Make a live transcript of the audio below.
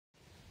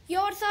Yo,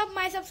 what's up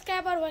my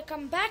subscriber,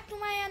 welcome back to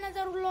my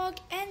another vlog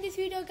and this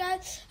video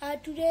guys.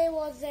 Today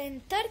was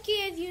in Turkey.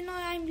 As you know,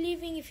 I'm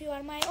leaving. If you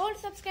are my old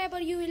subscriber,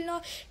 you will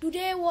know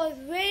today was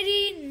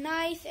very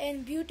nice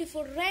and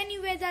beautiful, rainy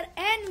weather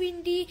and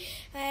windy,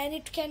 and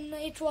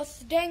it was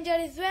danger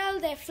as well.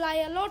 They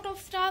fly a lot of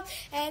stuff,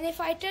 and if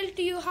I tell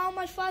to you how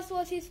much fast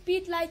was his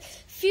speed, like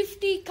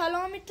 50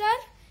 kilometer.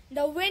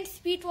 The wind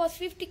speed was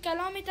 50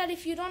 kilometer.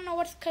 If you don't know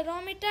what's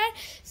kilometer,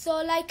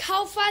 so like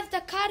how fast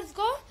the cars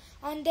go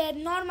on their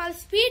normal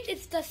speed,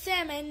 it's the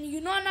same. And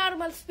you know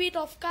normal speed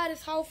of car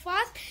is how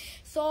fast.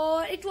 So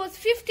it was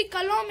 50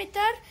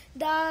 kilometer.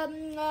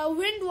 The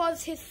wind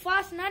was his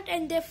fast nut,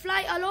 and they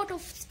fly a lot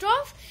of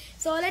stuff.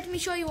 So let me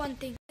show you one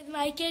thing.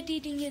 My cat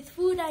eating his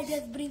food. I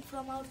just bring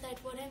from outside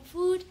for him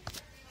food.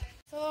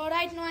 So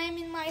right now I'm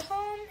in my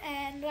home,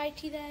 and right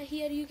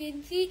here you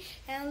can see,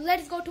 and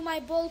let's go to my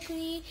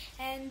balcony.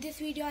 And this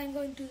video I'm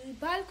going to the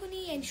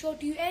balcony and show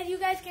to you. As you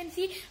guys can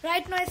see,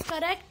 right now it's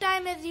correct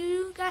time. As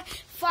you guys,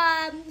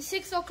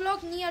 6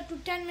 o'clock, near to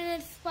 10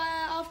 minutes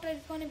after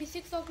it's going to be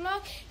 6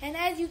 o'clock. And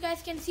as you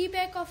guys can see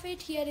back of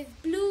it, here is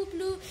blue.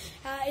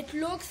 It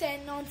looks,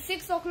 and on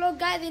 6 o'clock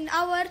guys, in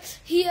our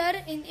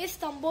here in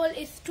Istanbul,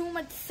 it's too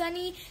much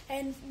sunny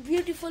and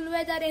beautiful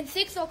weather. And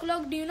 6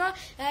 o'clock, do you know,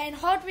 in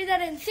hot weather,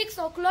 and 6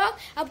 o'clock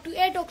up to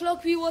 8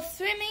 o'clock we were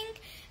swimming,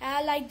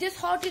 like this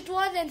hot it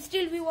was, and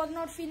still we was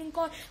not feeling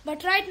cold.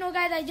 But right now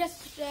guys, I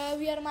just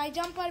wear my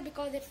jumper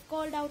because it's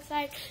cold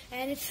outside,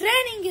 and it's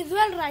raining as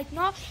well right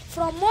now.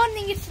 From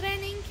morning it's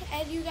raining,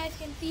 as you guys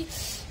can see.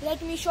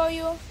 Let me show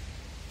you.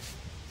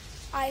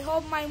 I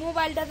hope my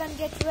mobile doesn't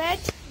get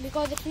wet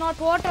because it's not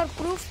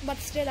waterproof, but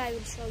still I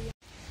will show you.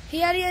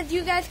 Here, as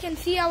you guys can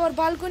see, our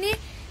balcony. It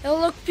will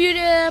look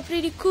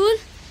pretty cool.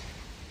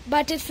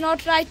 But it's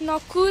not right now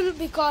cool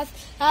because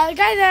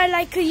guys,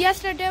 like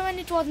yesterday when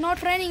it was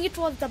not raining, it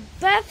was the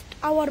best.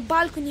 Our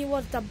balcony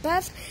was the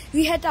best.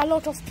 We had a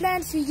lot of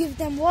plants. We give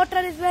them water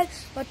as well.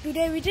 But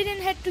today we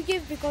didn't have to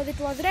give because it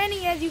was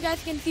raining. As you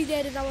guys can see,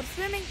 there is our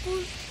swimming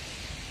pool.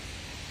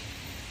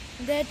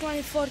 That one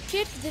is for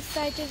kids. This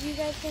side, as you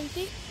guys can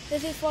see,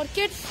 this is for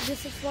kids.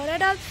 This is for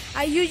adults.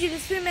 I usually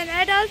swim in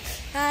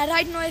adults.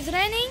 Right now it's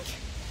raining,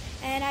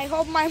 and I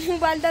hope my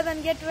mobile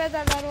doesn't get wet,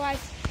 otherwise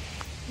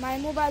my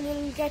mobile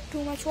will get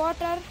too much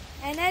water.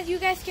 And as you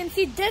guys can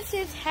see, this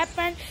is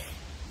happened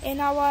in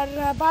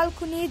our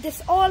balcony.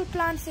 This all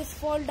plants is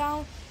fall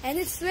down, and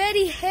it's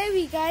very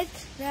heavy guys.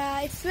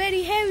 It's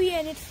very heavy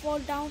and it's fall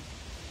down.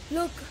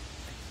 Look,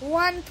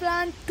 1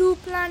 plant, 2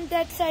 plant,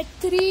 that side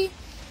 3,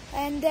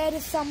 and there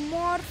is some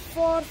more,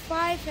 4,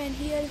 5, and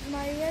here is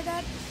my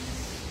weather.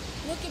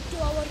 Look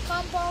into our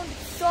compound.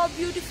 It's so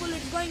beautiful.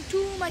 It's going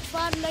too much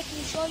fun. Let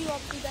me show you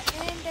up to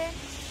the end.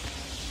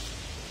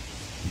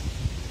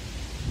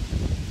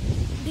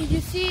 Did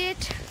you see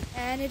it?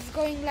 And it's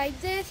going like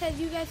this. As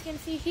you guys can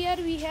see, here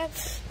we have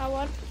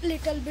our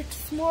little bit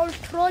small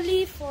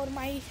trolley for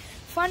my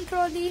fun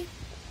trolley.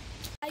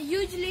 I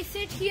usually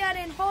sit here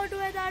in hot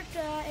weather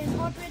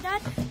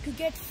to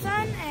get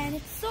sun, and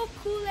it's so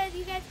cool. As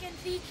you guys can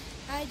see,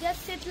 I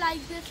just sit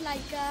like this,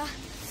 like a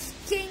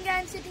king.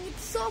 I'm sitting.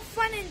 It's so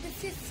fun, and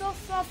this is so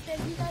soft. As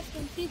you guys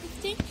can see, this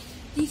thing,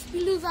 these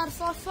pillows are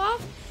so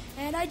soft,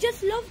 and I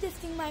just love this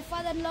thing. My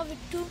father loves it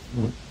too.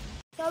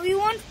 So we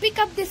won't pick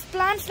up these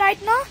plants right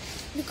now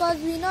because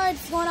we know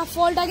it's gonna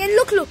fall again.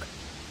 Look.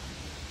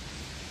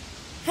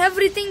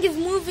 Everything is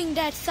moving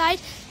that side.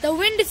 The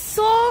wind is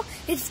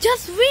it's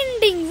just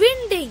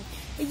winding.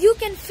 You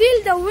can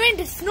feel the wind.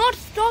 It's not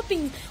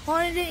stopping.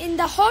 In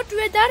the hot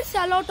weather,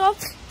 a lot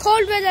of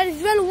cold weather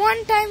as well.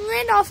 One time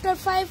wind, after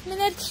 5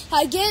 minutes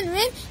again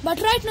wind. But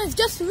right now it's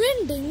just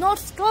winding, not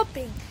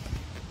stopping.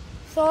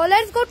 So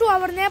let's go to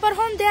our neighbor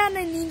home. They are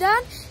in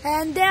Iran,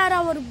 and they are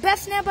our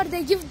best neighbor.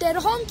 They give their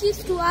home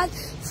keys to us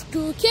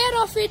to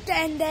care of it,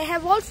 and they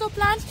have also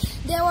plants.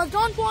 They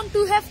don't want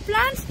to have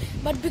plants,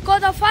 but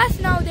because of us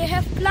now they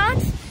have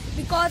plants,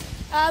 because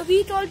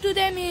we told to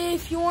them,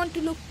 if you want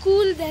to look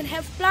cool, then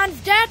have plants.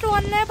 That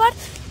one neighbor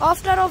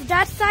after of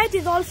that side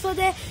is also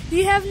there.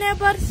 We have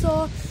neighbors,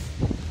 so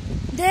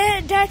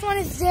that one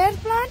is their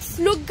plants.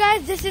 Look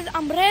guys, this is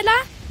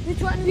umbrella, which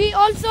one we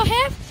also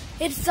have.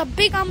 It's a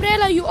big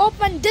umbrella. You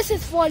open, this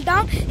is fall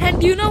down,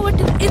 and you know what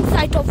is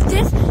inside of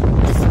this?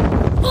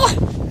 Oh!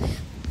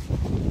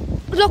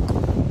 Look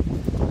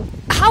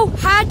how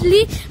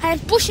hardly I am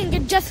pushing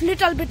it, just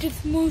little bit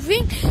is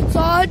moving.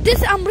 So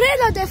this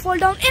umbrella, they fall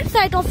down.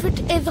 Inside of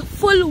it is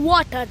full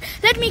water.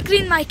 Let me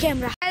clean my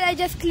camera. I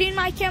just clean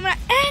my camera,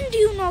 and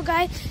you know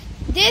guys,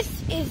 this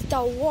is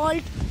the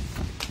world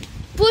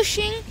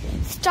pushing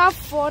stuff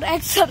for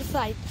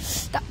exercise.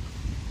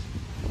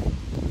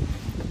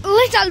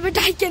 Little bit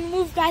I can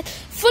move guys.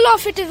 Full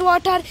of it is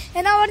water,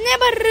 and our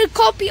neighbor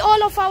copy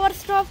all of our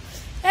stuff.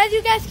 As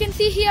you guys can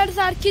see, here's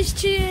our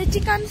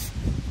chickens.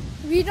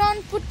 We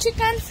don't put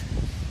chickens.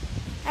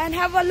 And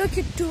have a look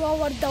into the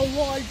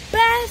world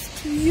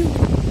best view.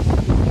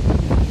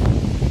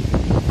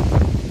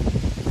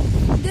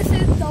 This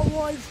is the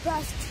world's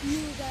best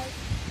view guys.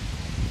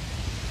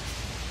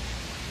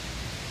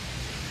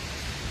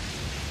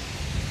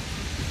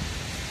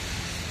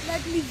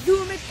 Let me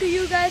zoom it to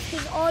you guys in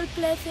all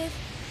places.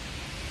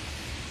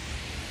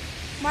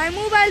 My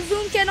mobile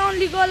zoom can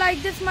only go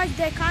like this much,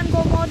 they can't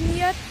go more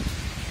near.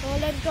 So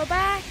let's go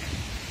back.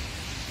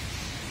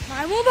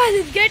 My mobile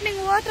is getting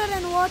water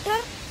and water.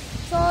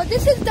 So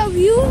this is the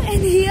view,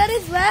 and here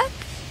is where,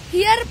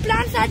 here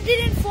plants that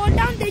didn't fall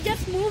down, they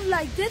just move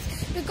like this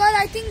because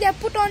I think they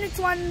put on it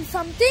one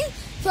something,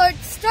 so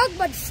it's stuck,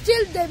 but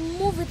still they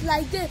move it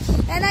like this.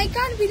 And I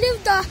can't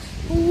believe the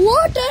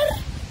water,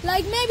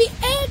 like maybe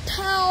 8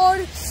 or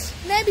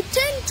maybe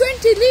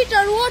 10-20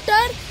 liter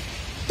water,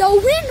 the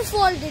wind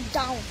folded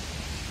down.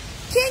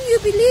 Can you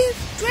believe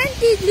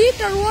 20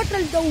 liter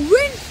water, the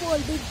wind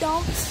folded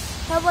down?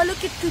 Have a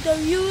look into the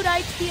view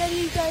right here,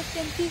 you guys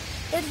can see.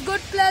 It's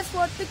good place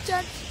for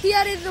picture.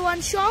 Here is the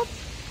one shop,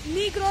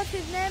 Migros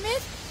his name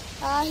is.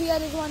 Here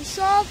is one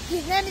shop,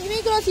 his name is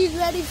Migros, he is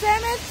very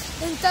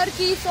famous in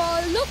Turkey. So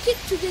look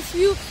into this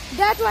view.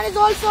 That one is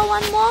also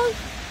one more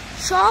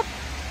shop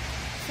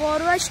for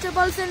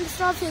vegetables and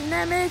stuff. His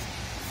name is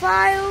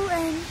Five.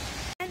 And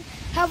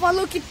have a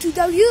look into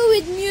the view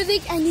with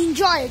music and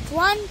enjoy it.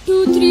 1,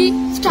 2,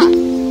 3, start.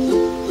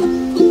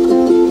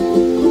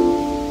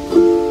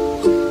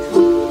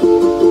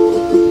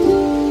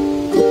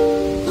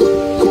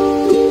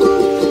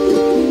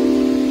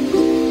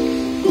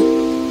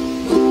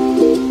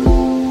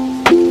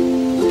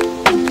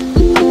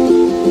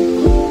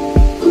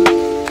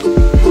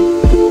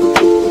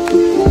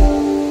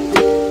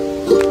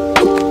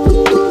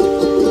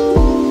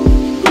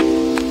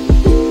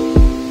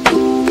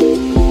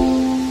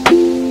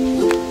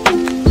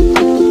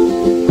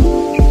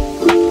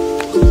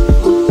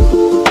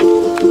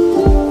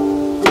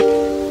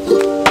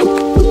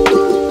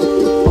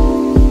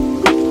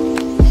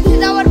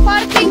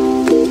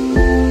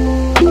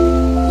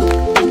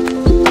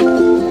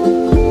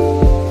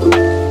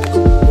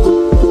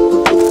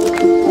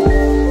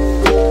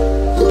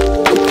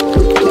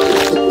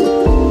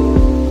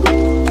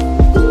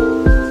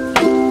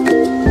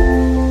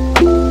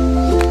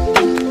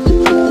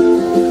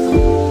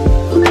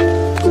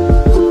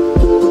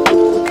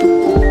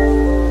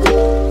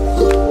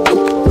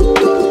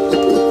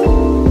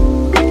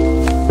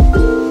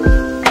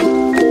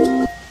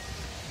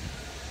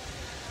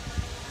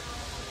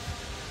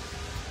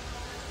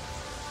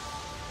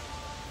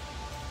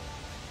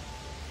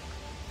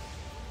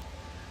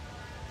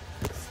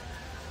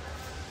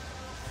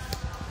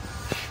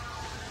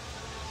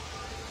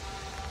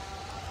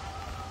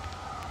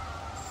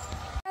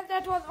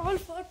 That was all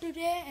for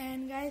today,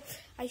 and guys,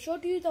 I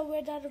showed you the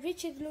weather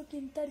which is look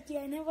in Turkey.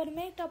 I never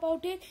made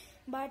about it,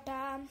 but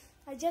I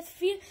just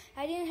feel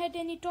I didn't have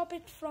any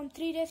topic from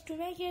 3 days to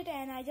make it,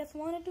 and I just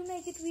wanted to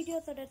make it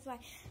video, so that's why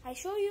I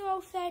show you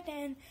outside.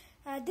 And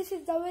this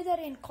is the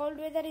weather in cold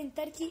weather in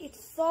Turkey.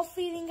 It's so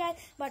freezing, guys,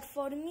 but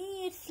for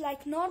me it's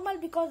like normal,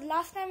 because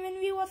last time when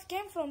we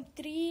came from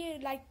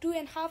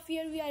 2.5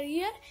 years we are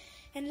here,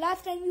 and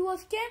last time we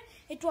came,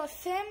 it was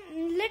same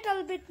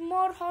little bit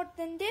more hot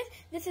than this.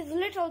 This is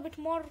little bit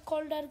more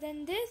colder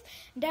than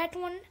that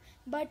one,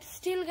 but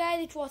still,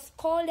 guys, it was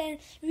cold and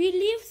we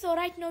live. So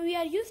right now we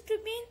are used to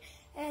being,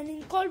 and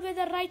in cold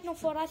weather right now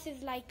for us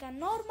is like a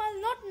normal,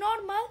 not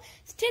normal.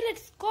 Still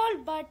it's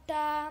cold, but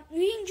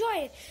we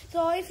enjoy it.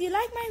 So if you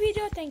like my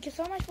video, thank you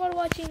so much for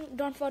watching.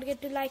 Don't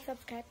forget to like,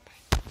 subscribe.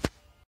 Bye.